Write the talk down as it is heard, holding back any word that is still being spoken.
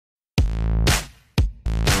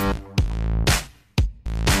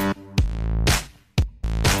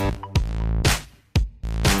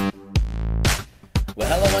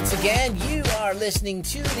Well, hello once again. You are listening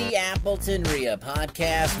to the Appleton REIA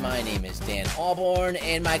podcast. My name is Dan Alborn,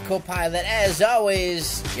 and my co-pilot, as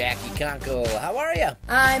always, Jackie Conkle. How are you?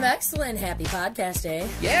 I'm excellent. Happy podcast day.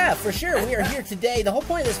 Yeah, for sure. We are here today. The whole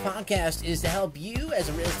point of this podcast is to help you as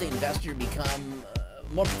a real estate investor become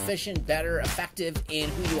more proficient, better, effective in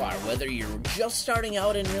who you are. Whether you're just starting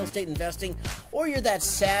out in real estate investing or you're that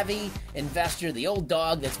savvy investor, the old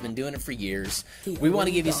dog that's been doing it for years. We want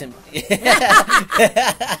to give you some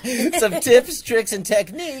some tips, tricks, and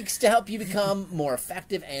techniques to help you become more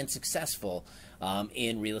effective and successful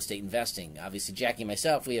in real estate investing. Obviously, Jackie and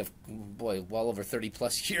myself, we have, well over 30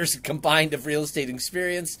 plus years combined of real estate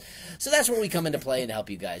experience. So that's where we come into play and help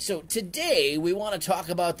you guys. So today we want to talk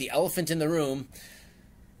about the elephant in the room.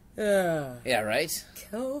 Yeah, right?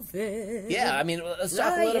 COVID. Yeah, I mean, let's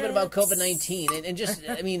talk a little bit about COVID-19 and just,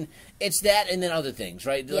 I mean, it's that and then other things,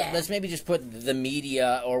 right? Yeah. Let's maybe just put the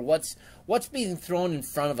media or what's being thrown in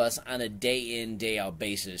front of us on a day-in, day-out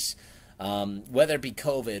basis. Whether it be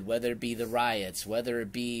COVID, whether it be the riots, whether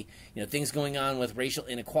it be, things going on with racial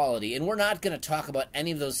inequality. And we're not going to talk about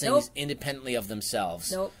any of those things independently of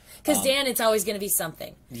themselves. Nope. Because, Dan, it's always going to be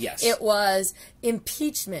something. Yes. It was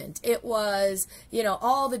impeachment. It was,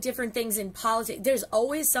 all the different things in politics. There's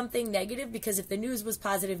always something negative because if the news was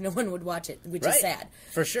positive, no one would watch it, which is sad.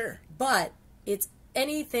 For sure. But it's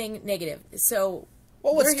anything negative. So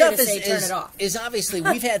well, what's we're here tough to say turn it off. is obviously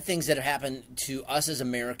we've had things that have happened to us as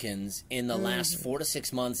Americans in the last 4 to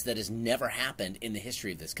 6 months that has never happened in the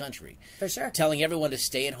history of this country. For sure. Telling everyone to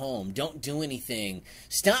stay at home, don't do anything,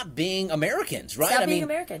 stop being Americans, right? Stop being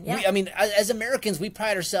American, yeah. As Americans, we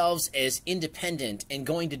pride ourselves as independent and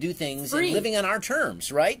going to do things Free. and living on our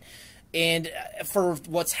terms, right? And for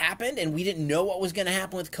what's happened, and we didn't know what was going to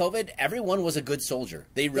happen with COVID, everyone was a good soldier.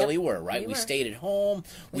 They really were, right? We stayed at home.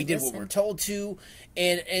 We did what we were told to.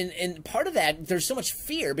 And part of that, there's so much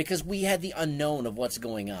fear because we had the unknown of what's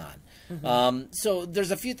going on. So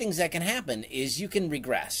there's a few things that can happen is you can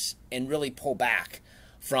regress and really pull back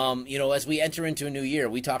from, as we enter into a new year.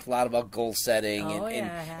 We talked a lot about goal setting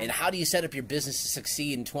and how do you set up your business to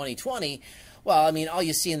succeed in 2020. Well, I mean, all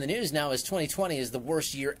you see in the news now is 2020 is the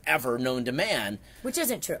worst year ever known to man. Which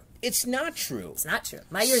isn't true. It's not true. It's not true.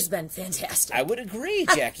 My year's been fantastic. I would agree,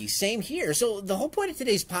 Jackie. Same here. So the whole point of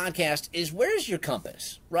today's podcast is where's your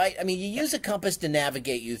compass, right? I mean, you use a compass to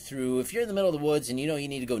navigate you through. If you're in the middle of the woods and you know you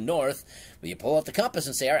need to go north, well, you pull out the compass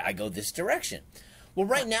and say, all right, I go this direction. Well,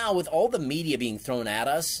 right now, with all the media being thrown at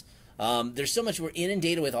us, there's so much we're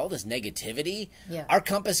inundated with all this negativity. Yeah. Our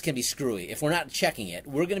compass can be screwy if we're not checking it.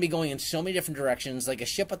 We're going to be going in so many different directions, like a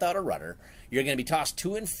ship without a rudder. You're going to be tossed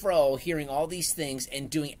to and fro, hearing all these things and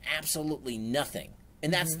doing absolutely nothing.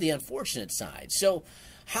 And that's the unfortunate side. So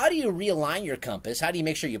how do you realign your compass? How do you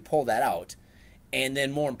make sure you pull that out? And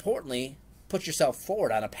then more importantly, put yourself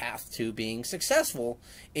forward on a path to being successful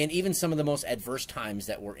in even some of the most adverse times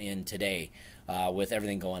that we're in today. With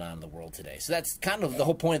everything going on in the world today. So that's kind of the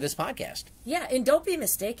whole point of this podcast. Yeah, and don't be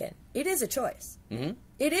mistaken. It is a choice.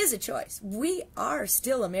 It is a choice. We are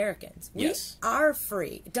still Americans. We are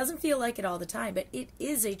free. It doesn't feel like it all the time, but it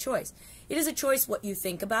is a choice. It is a choice what you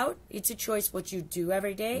think about. It's a choice what you do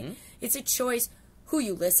every day. It's a choice who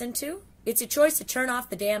you listen to. It's a choice to turn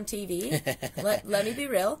off the damn TV. let me be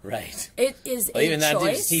real. Right. It is a even not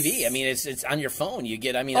choice. TV. I mean, it's on your phone. You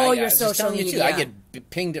get. I mean, your social media. Too, I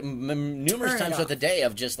get pinged numerous times throughout the day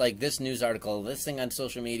of just like this news article, this thing on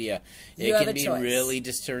social media. It can be really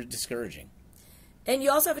discouraging. And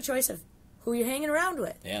you also have a choice of who you're hanging around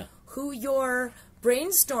with. Yeah. Who you're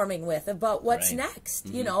brainstorming with about what's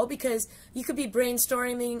next, because you could be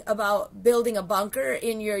brainstorming about building a bunker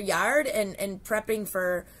in your yard and prepping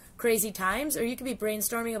for crazy times, or you could be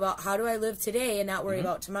brainstorming about how do I live today and not worry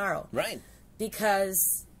about tomorrow. Right.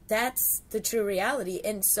 Because that's the true reality,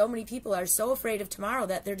 and so many people are so afraid of tomorrow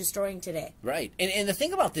that they're destroying today. Right. And the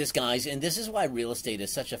thing about this, guys, and this is why real estate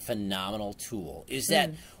is such a phenomenal tool, is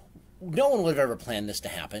that no one would have ever planned this to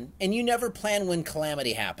happen, and you never plan when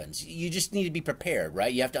calamity happens. You just need to be prepared,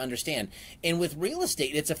 right? You have to understand. And with real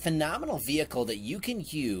estate, it's a phenomenal vehicle that you can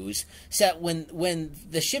use so that when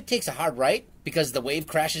the ship takes a hard right because the wave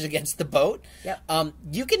crashes against the boat,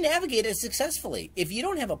 you can navigate it successfully. If you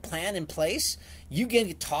don't have a plan in place, you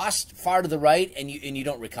get tossed far to the right and you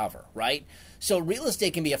don't recover, right? So real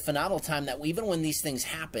estate can be a phenomenal time that even when these things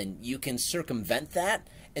happen, you can circumvent that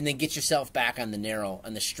and then get yourself back on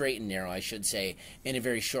the straight and narrow, I should say, in a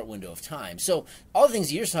very short window of time. So all the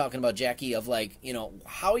things you're talking about, Jackie, of like,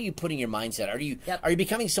 how are you putting your mindset? Are you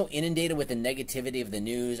becoming so inundated with the negativity of the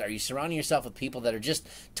news? Are you surrounding yourself with people that are just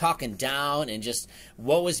talking down and just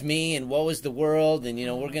woe is me and woe is the world and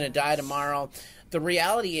we're going to die tomorrow? The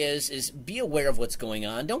reality is be aware of what's going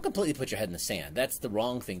on. Don't completely put your head in the sand. That's the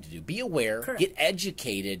wrong thing to do. Be aware, Correct. Get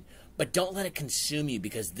educated, but don't let it consume you,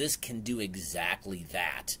 because this can do exactly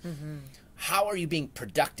that. How are you being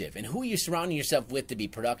productive, and who are you surrounding yourself with to be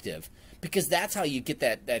productive? Because that's how you get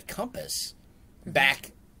that compass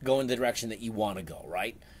back going the direction that you want to go,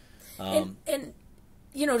 right? And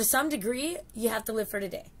you know, to some degree, you have to live for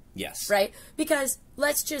today. Yes. Right? Because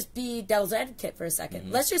let's just be devil's advocate for a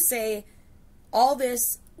second. Let's just say all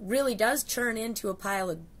this really does turn into a pile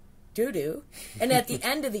of doo-doo, and at the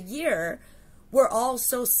end of the year, we're all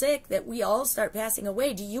so sick that we all start passing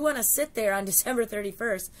away. Do you want to sit there on December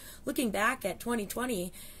 31st looking back at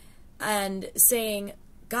 2020 and saying,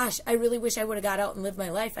 gosh, I really wish I would have got out and lived my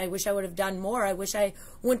life. I wish I would have done more. I wish I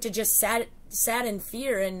wouldn't have just sat in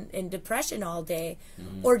fear and depression all day.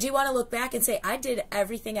 Or do you want to look back and say, I did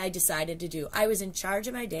everything I decided to do. I was in charge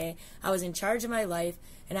of my day. I was in charge of my life.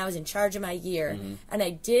 And I was in charge of my year. And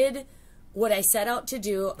I did what I set out to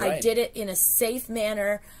do. Right. I did it in a safe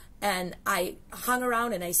manner. And I hung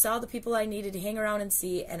around and I saw the people I needed to hang around and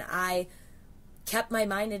see. And I kept my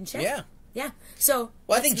mind in check. Yeah. Yeah. So,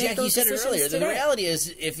 well, I think, Jackie, you said it earlier. Today. The reality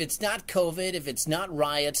is, if it's not COVID, if it's not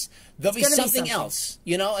riots, there'll be something else,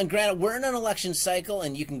 you know. And granted, we're in an election cycle,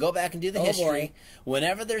 and you can go back and do the history. Boy.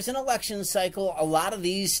 Whenever there's an election cycle, a lot of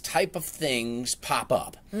these type of things pop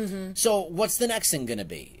up. So what's the next thing going to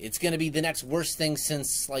be? It's going to be the next worst thing since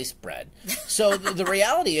sliced bread. So the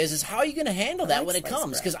reality is how are you going to handle that when it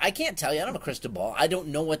comes? Because I can't tell you. I don't have a crystal ball. I don't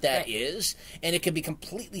know what that is, and it could be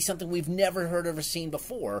completely something we've never heard of or seen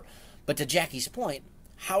before. But to Jackie's point,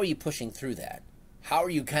 how are you pushing through that? How are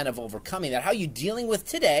you kind of overcoming that? How are you dealing with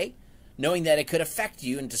today, knowing that it could affect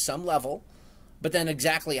you into some level, but then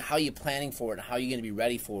exactly how are you planning for it and how are you going to be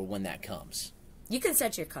ready for when that comes? You can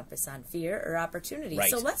set your compass on fear or opportunity. Right.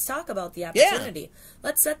 So let's talk about the opportunity. Yeah.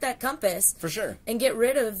 Let's set that compass. For sure. And get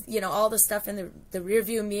rid of, you know, all the stuff in the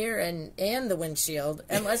rearview mirror and the windshield.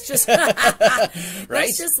 And let's just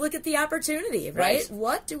let's just look at the opportunity, right?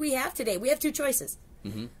 What do we have today? We have two choices.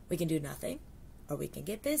 We can do nothing, or we can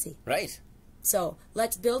get busy. Right. So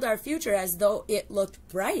let's build our future as though it looked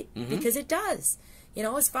bright, because it does. You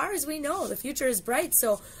know, as far as we know, the future is bright.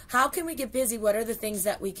 So how can we get busy? What are the things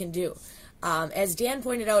that we can do? As Dan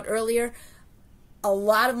pointed out earlier, a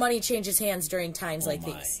lot of money changes hands during times like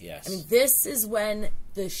these. Yes. I mean, this is when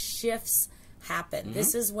the shifts happen.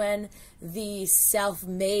 This is when the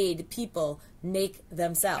self-made people make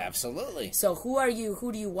themselves. Absolutely. So who are you?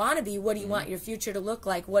 Who do you want to be? What do you want your future to look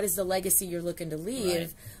like? What is the legacy you're looking to leave?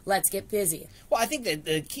 Right. Let's get busy. Well, I think that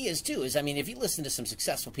the key is, too, I mean, if you listen to some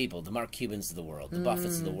successful people, the Mark Cubans of the world, the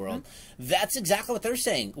Buffetts of the world, that's exactly what they're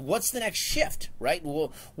saying. What's the next shift, right?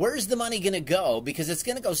 Well, where's the money going to go? Because it's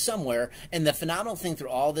going to go somewhere. And the phenomenal thing through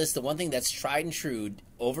all this, the one thing that's tried and true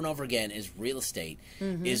over and over again is real estate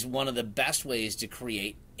is one of the best ways to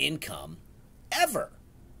create income ever.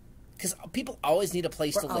 Because people always need a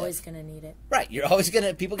place to live. We're always going to need it. Right. You're always going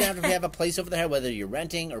to, people going to have a place over their head, whether you're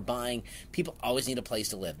renting or buying. People always need a place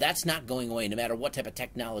to live. That's not going away no matter what type of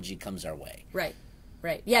technology comes our way. Right.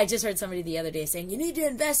 Right. Yeah, I just heard somebody the other day saying, you need to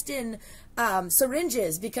invest in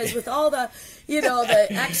syringes because with all the, you know,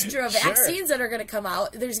 the extra vaccines that are going to come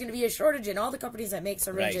out, there's going to be a shortage in all the companies that make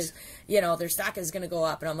syringes. You know, their stock is going to go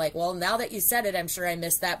up. And I'm like, well, now that you said it, I'm sure I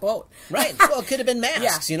missed that boat. Right. Well, it could have been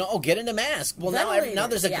masks, you know. Oh, get into masks. Well, now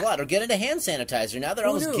there's a glut. Or get into hand sanitizer. Now they're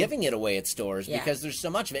almost giving it away at stores because there's so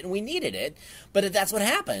much of it. And we needed it. But that's what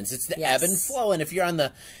happens. It's the ebb and flow. And if you're on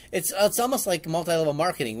the, it's almost like multi-level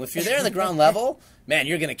marketing. If you're there on the ground level, man,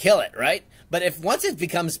 you're going to kill it, right? But if once it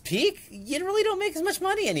becomes peak, you really don't make as much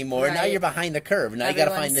money anymore. Right. Now you're behind the curve. Now you got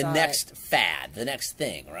to find the next fad, the next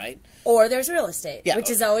thing, right? Or there's real estate, which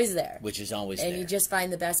is always there. Which is always there. And you just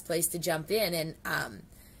find the best place to jump in. And,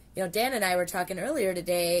 you know, Dan and I were talking earlier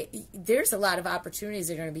today, there's a lot of opportunities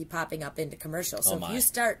that are going to be popping up into commercial. So if you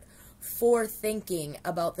start forethinking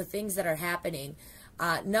about the things that are happening,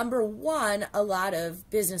 number one, a lot of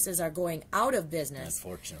businesses are going out of business.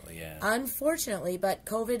 Unfortunately, yeah. Unfortunately, but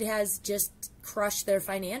COVID has just crushed their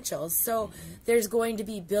financials. So there's going to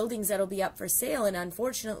be buildings that'll be up for sale. And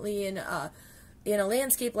unfortunately, in a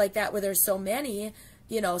landscape like that where there's so many,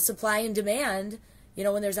 you know, supply and demand, you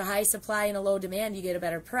know, when there's a high supply and a low demand, you get a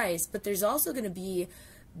better price. But there's also going to be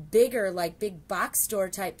bigger, like big box store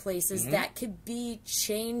type places that could be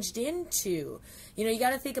changed into, you know, you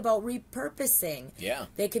got to think about repurposing. Yeah.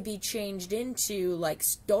 They could be changed into like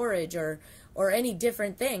storage or any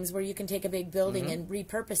different things where you can take a big building and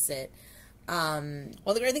repurpose it.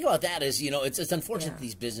 Well, the great thing about that is, it's unfortunate that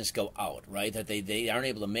these businesses go out, right? That they aren't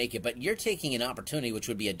able to make it. But you're taking an opportunity, which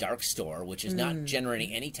would be a dark store, which is not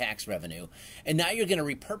generating any tax revenue, and now you're going to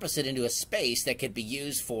repurpose it into a space that could be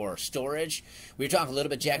used for storage. We were talking a little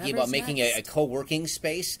bit, Jackie, about making a co-working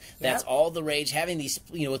space. That's all the rage. Having these,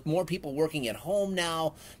 with more people working at home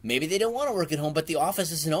now, maybe they don't want to work at home, but the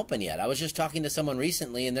office isn't open yet. I was just talking to someone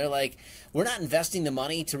recently, and they're like, we're not investing the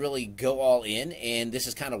money to really go all in, and this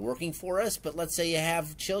is kind of working for us. But let's say you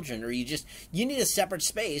have children, or you need a separate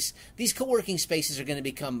space. These co-working spaces are going to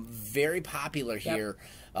become very popular here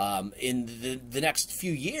in the next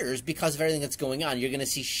few years because of everything that's going on. You're going to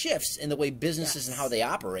see shifts in the way businesses and how they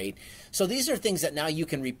operate. So these are things that now you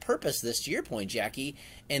can repurpose this, to your point, Jackie,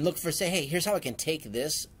 and look for, say, hey, here's how I can take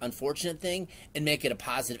this unfortunate thing and make it a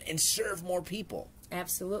positive and serve more people.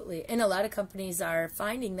 Absolutely. And a lot of companies are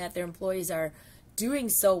finding that their employees are doing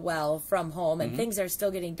so well from home and things are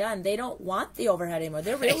still getting done. They don't want the overhead anymore.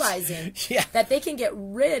 They're realizing that they can get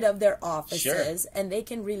rid of their offices and they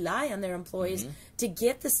can rely on their employees to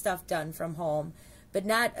get the stuff done from home. But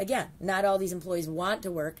not all these employees want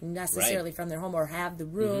to work necessarily from their home or have the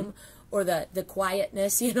room or the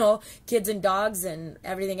quietness, kids and dogs and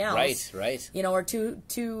everything else. Right. Or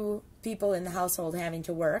two people in the household having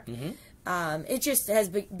to work. It just has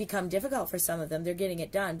become difficult for some of them. They're getting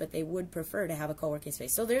it done, but they would prefer to have a co-working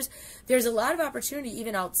space. So there's a lot of opportunity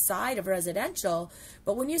even outside of residential.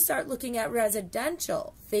 But when you start looking at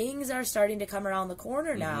residential, things are starting to come around the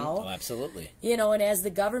corner now. Oh, absolutely. And as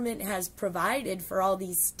the government has provided for all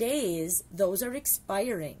these stays, those are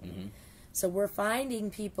expiring. So we're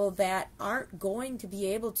finding people that aren't going to be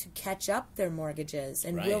able to catch up their mortgages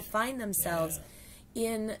and will find themselves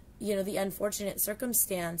in the unfortunate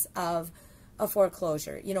circumstance of a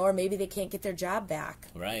foreclosure, or maybe they can't get their job back.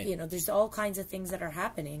 There's all kinds of things that are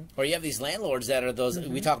happening. Or you have these landlords that are those,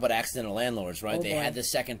 we talk about accidental landlords, right? They had the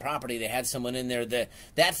second property, they had someone in there,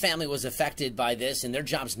 that family was affected by this, and their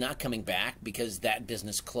job's not coming back because that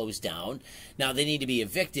business closed down. Now they need to be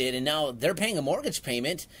evicted, and now they're paying a mortgage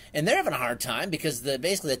payment, and they're having a hard time because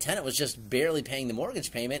basically the tenant was just barely paying the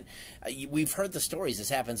mortgage payment. We've heard the stories, this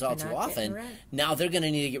happens all too often. Now they're going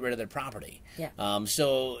to need to get rid of their property.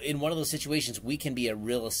 So in one of those situations, we can be a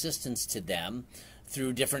real assistance to them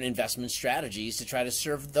through different investment strategies to try to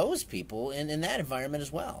serve those people in that environment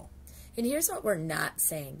as well. And here's what we're not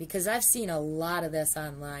saying, because I've seen a lot of this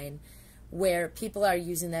online where people are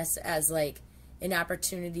using this as like an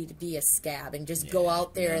opportunity to be a scab and just go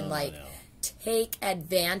out there and take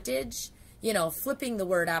advantage, flipping the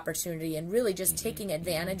word opportunity and really just taking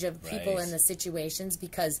advantage of people in the situations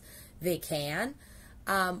because they can.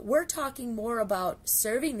 We're talking more about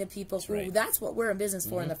serving the people who that's what we're in business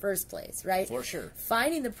for in the first place, right? For sure.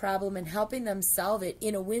 Finding the problem and helping them solve it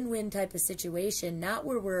in a win-win type of situation, not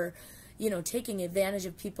where we're, taking advantage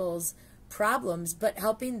of people's problems, but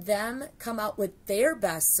helping them come out with their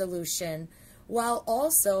best solution while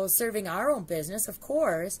also serving our own business, of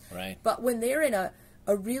course. But when they're in a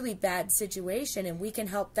really bad situation and we can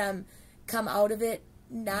help them come out of it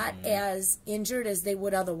not as injured as they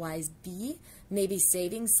would otherwise be, maybe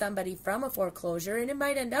saving somebody from a foreclosure, and it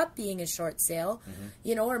might end up being a short sale,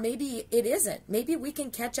 or maybe it isn't. Maybe we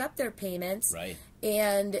can catch up their payments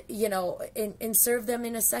and, and serve them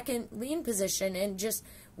in a second lien position, and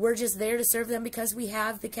we're just there to serve them because we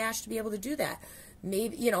have the cash to be able to do that.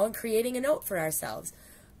 Maybe, and creating a note for ourselves.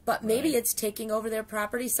 But maybe it's taking over their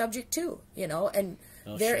property subject to, and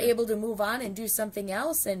they're able to move on and do something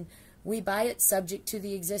else, and we buy it subject to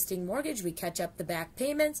the existing mortgage, we catch up the back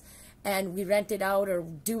payments, and we rent it out or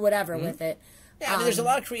do whatever with it. Yeah, I mean, there's a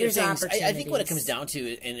lot of creative things. I think what it comes down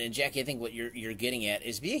to, and Jackie, I think what you're getting at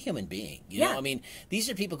is be a human being. You know, I mean, these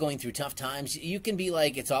are people going through tough times. You can be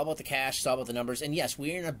like, it's all about the cash, it's all about the numbers. And yes,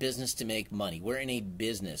 we're in a business to make money. We're in a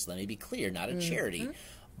business, let me be clear, not a charity.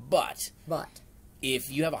 But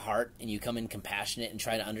if you have a heart and you come in compassionate and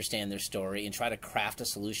try to understand their story and try to craft a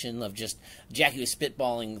solution of just, Jackie was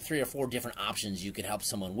spitballing 3 or 4 different options you could help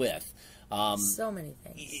someone with. So many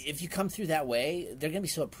things. If you come through that way, they're going to be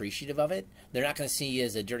so appreciative of it. They're not going to see you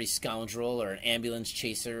as a dirty scoundrel or an ambulance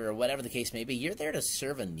chaser or whatever the case may be. You're there to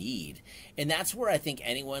serve a need. And that's where I think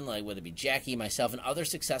anyone, like whether it be Jackie, myself, and other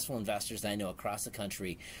successful investors that I know across the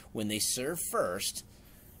country, when they serve first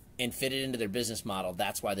and fit it into their business model,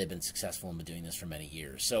 that's why they've been successful and been doing this for many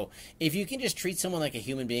years. So if you can just treat someone like a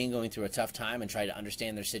human being going through a tough time and try to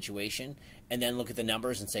understand their situation and then look at the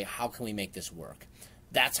numbers and say, how can we make this work?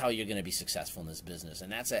 That's how you're going to be successful in this business.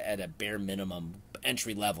 And that's at a bare minimum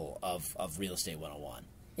entry level of Real Estate 101.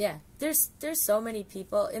 Yeah, there's so many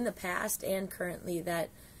people in the past and currently that,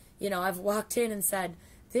 I've walked in and said,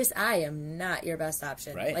 I am not your best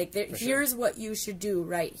option. Right. Like, here's what you should do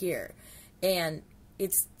right here. And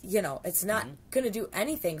it's, it's not going to do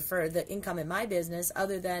anything for the income in my business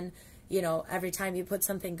other than, every time you put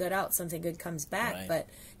something good out, something good comes back. Right. But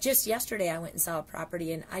just yesterday I went and saw a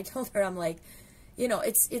property, and I told her, I'm like,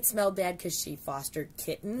 it smelled bad because she fostered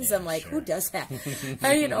kittens. Yeah, I'm like, sure. who does that?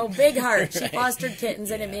 Big heart. She fostered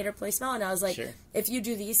kittens, and it made her play small. And I was like, if you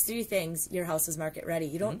do these 3 things, your house is market ready.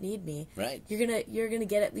 You don't need me. Right. You're gonna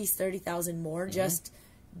get at least 30,000 more just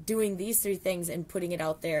doing these 3 things and putting it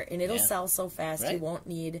out there, and it'll sell so fast you won't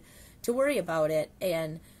need to worry about it.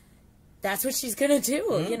 And that's what she's gonna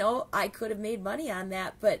do. I could have made money on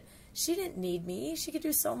that, but she didn't need me. She could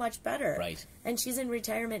do so much better. Right. And she's in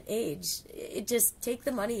retirement age. It just take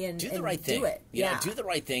the money and do the right thing. Do it. Do the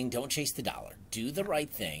right thing. Don't chase the dollar. Do the right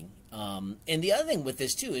thing. And the other thing with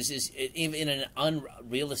this too is in an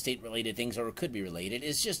unreal estate related things, or it could be related,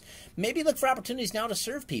 is just maybe look for opportunities now to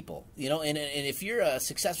serve people. And if you're a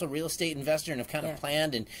successful real estate investor and have kind of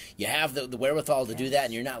planned and you have the wherewithal to do that,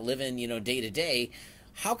 and you're not living day to day,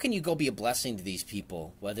 how can you go be a blessing to these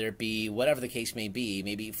people, whether it be whatever the case may be?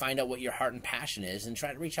 Maybe find out what your heart and passion is and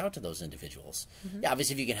try to reach out to those individuals. Yeah,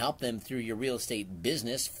 obviously, if you can help them through your real estate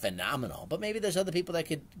business, phenomenal. But maybe there's other people that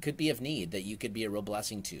could be of need that you could be a real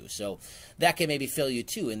blessing to. So that can maybe fill you,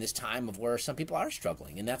 too, in this time of where some people are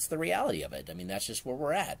struggling. And that's the reality of it. I mean, that's just where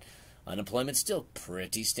we're at. Unemployment's still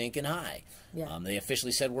pretty stinking high. Yeah. They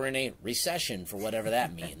officially said we're in a recession, for whatever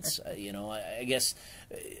that means. I guess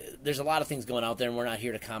there's a lot of things going out there, and we're not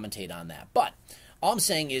here to commentate on that. But all I'm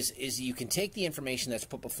saying is you can take the information that's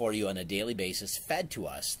put before you on a daily basis, fed to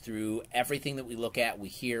us through everything that we look at, we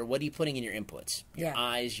hear. What are you putting in your inputs? Your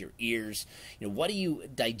eyes, your ears. What are you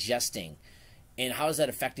digesting? And how is that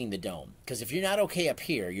affecting the dome? Because if you're not okay up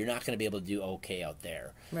here, you're not going to be able to do okay out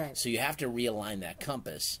there. Right. So you have to realign that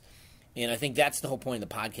compass. And I think that's the whole point of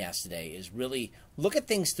the podcast today, is really look at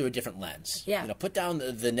things through a different lens. Yeah. Put down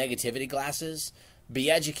the negativity glasses,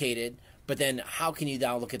 be educated, but then how can you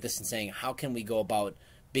now look at this and saying, how can we go about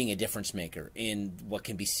being a difference maker in what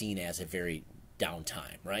can be seen as a very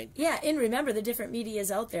downtime, right? Yeah, and remember, the different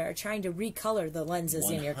medias out there are trying to recolor the lenses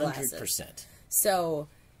in your glasses. 100%. So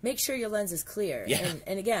make sure your lens is clear. Yeah.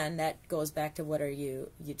 And again, that goes back to what are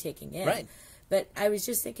you taking in. Right. But I was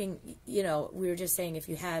just thinking, we were just saying if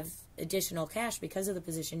you have additional cash because of the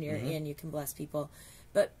position you're in, you can bless people.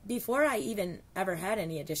 But before I even ever had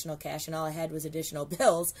any additional cash and all I had was additional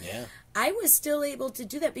bills, I was still able to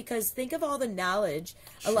do that because think of all the knowledge.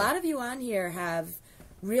 Sure. A lot of you on here have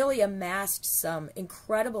really amassed some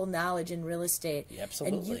incredible knowledge in real estate. Yeah,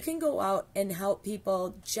 absolutely. And you can go out and help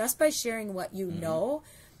people just by sharing what you know.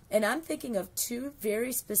 And I'm thinking of 2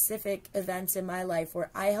 very specific events in my life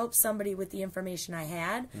where I helped somebody with the information I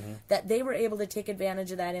had, that they were able to take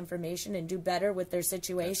advantage of that information and do better with their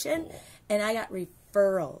situation. Cool. And I got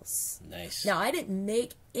referrals. Nice. Now, I didn't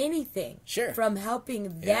make anything from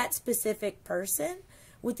helping that specific person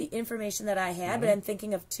with the information that I had, but I'm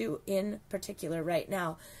thinking of 2 in particular right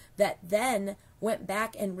now that then went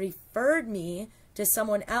back and referred me to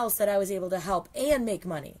someone else that I was able to help and make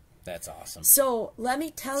money. That's awesome. So let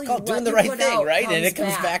me tell you, what doing the right thing, right? And it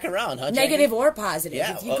comes back around, huh? Negative or positive.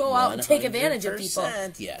 Yeah, if you go out and take advantage of people,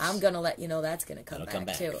 yes. I'm going to let you know that's going to come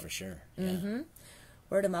back too. For sure. Yeah.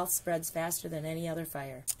 Word of mouth spreads faster than any other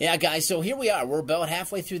fire. Yeah, guys, so here we are. We're about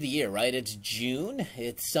halfway through the year, right? It's June.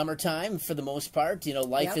 It's summertime for the most part.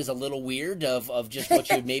 Life is a little weird of just what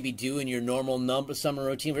you would maybe do in your normal summer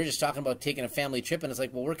routine. We were just talking about taking a family trip, and it's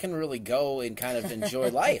like, well, where can we really go and kind of enjoy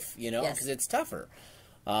life, because it's tougher.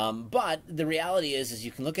 But the reality is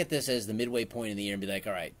you can look at this as the midway point of the year and be like,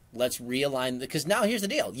 all right, let's realign. Because now here's the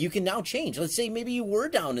deal. You can now change. Let's say maybe you were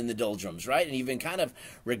down in the doldrums, right? And you've been kind of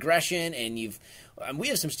regression, and we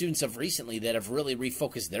have some students of recently that have really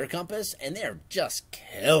refocused their compass, and they're just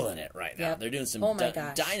killing it right now. They're doing some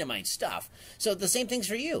dynamite stuff. So the same thing's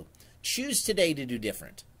for you. Choose today to do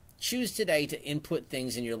different. Choose today to input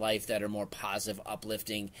things in your life that are more positive,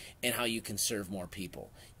 uplifting, and how you can serve more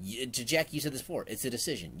people. Jack, you said this before. It's a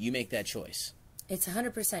decision. You make that choice. It's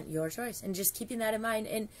 100% your choice, and just keeping that in mind.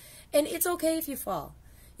 And it's okay if you fall.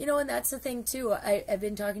 And that's the thing, too. I've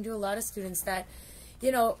been talking to a lot of students that,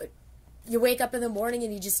 you wake up in the morning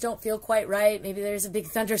and you just don't feel quite right. Maybe there's a big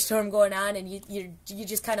thunderstorm going on, and you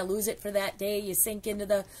just kind of lose it for that day. You sink into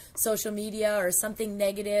the social media or something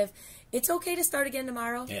negative. It's okay to start again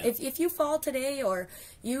tomorrow. Yeah. If you fall today, or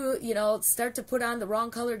you start to put on the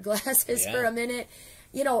wrong colored glasses for a minute,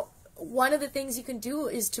 one of the things you can do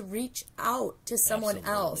is to reach out to someone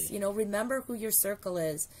else. Remember who your circle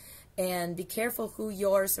is, and be careful who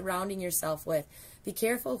you're surrounding yourself with. Be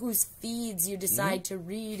careful whose feeds you decide to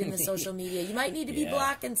read in the social media. You might need to be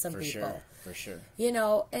blocking some people. For sure. You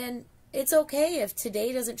know, and it's okay if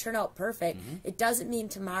today doesn't turn out perfect. It doesn't mean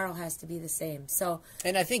tomorrow has to be the same. So,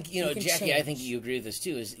 and I think, you know, Jackie, I think you agree with this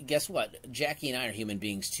too, is guess what? Jackie and I are human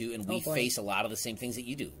beings too, and we face a lot of the same things that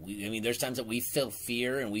you do. I mean, there's times that we feel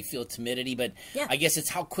fear and we feel timidity, but I guess it's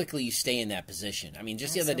how quickly you stay in that position. I mean,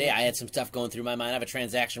 just the other day, I had some stuff going through my mind. I have a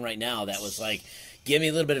transaction right now that was like, give me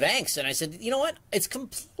a little bit of angst. And I said, you know what? It's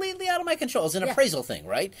completely out of my control. It's an appraisal thing,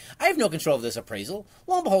 right? I have no control of this appraisal.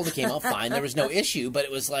 Lo and behold, it came out fine. There was no issue, but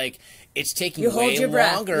it was like, it's taking way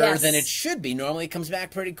longer than it should be. Normally, it comes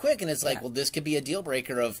back pretty quick, and it's like, well, this could be a deal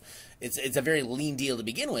breaker of, it's a very lean deal to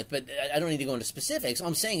begin with, but I don't need to go into specifics. All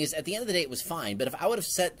I'm saying is, at the end of the day, it was fine. But if I would have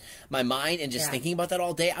set my mind and just thinking about that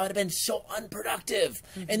all day, I would have been so unproductive.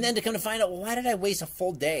 And then to come to find out, well, why did I waste a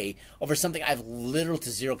full day over something I have little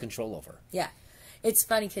to zero control over? Yeah. It's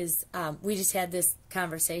funny because we just had this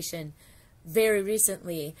conversation very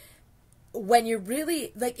recently. When you're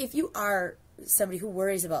really, like, if you are somebody who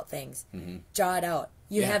worries about things, draw it out.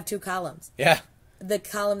 You have two columns. Yeah. The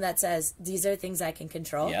column that says, these are things I can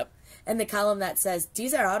control. Yep. And the column that says,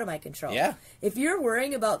 these are out of my control. Yeah. If you're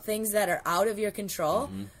worrying about things that are out of your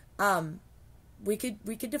control, we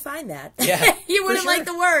could define that. Yeah, you wouldn't like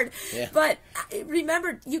the word. Yeah. But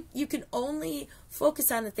remember, you can only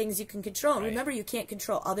focus on the things you can control. And remember, you can't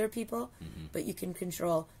control other people, but you can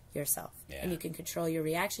control yourself. Yeah. And you can control your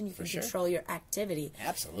reaction. You can control your activity.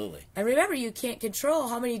 Absolutely. And remember, you can't control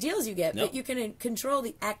how many deals you get, but you can control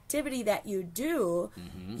the activity that you do.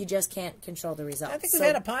 You just can't control the results. I think we've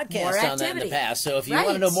had a podcast on that in the past, so if you want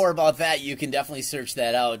to know more about that, you can definitely search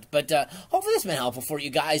that out. But hopefully it's been helpful for you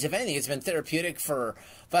guys. If anything, it's been therapeutic for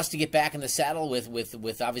us to get back in the saddle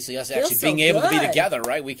with obviously us actually being able to be together,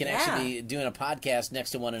 right? We can actually be doing a podcast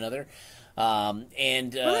next to one if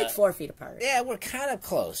and we're like 4 feet apart. Yeah, we're kind of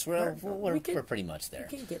close. We're pretty much there.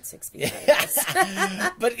 We can get 6 feet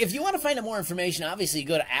apart. But if you want to find out more information, obviously you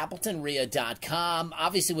go to AppletonREIA.com.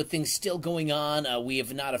 Obviously, with things still going on, we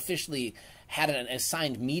have not officially had an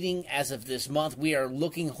assigned meeting as of this month. We are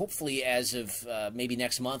looking, hopefully, as of maybe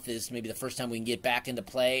next month is maybe the first time we can get back into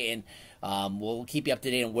play, and we'll keep you up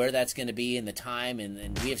to date on where that's going to be and the time.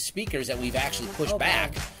 And we have speakers that we've actually pushed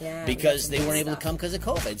back because they weren't able to come because of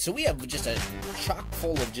COVID. So we have just a chock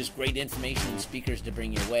full of just great information and speakers to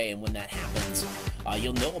bring your way. And when that happens,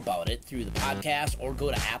 you'll know about it through the podcast or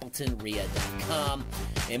go to AppletonREIA.com.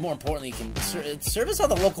 And more importantly, you can service all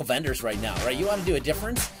the local vendors right now, right? You want to do a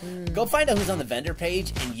difference? Go find out who's on the vendor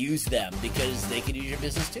page and use them because they can use your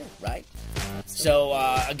business too, right? So,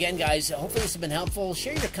 again, guys, hopefully this has been helpful.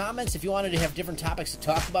 Share your comments. If you wanted to have different topics to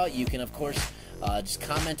talk about, you can, of course, just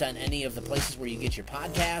comment on any of the places where you get your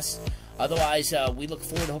podcasts. Otherwise, we look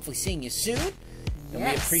forward to hopefully seeing you soon. And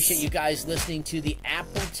we appreciate you guys listening to the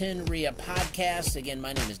Appleton REIA podcast. Again,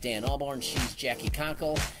 my name is Dan Alborn. She's Jackie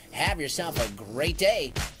Conkle. Have yourself a great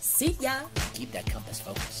day. See ya. Keep that compass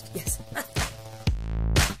focused. Yes.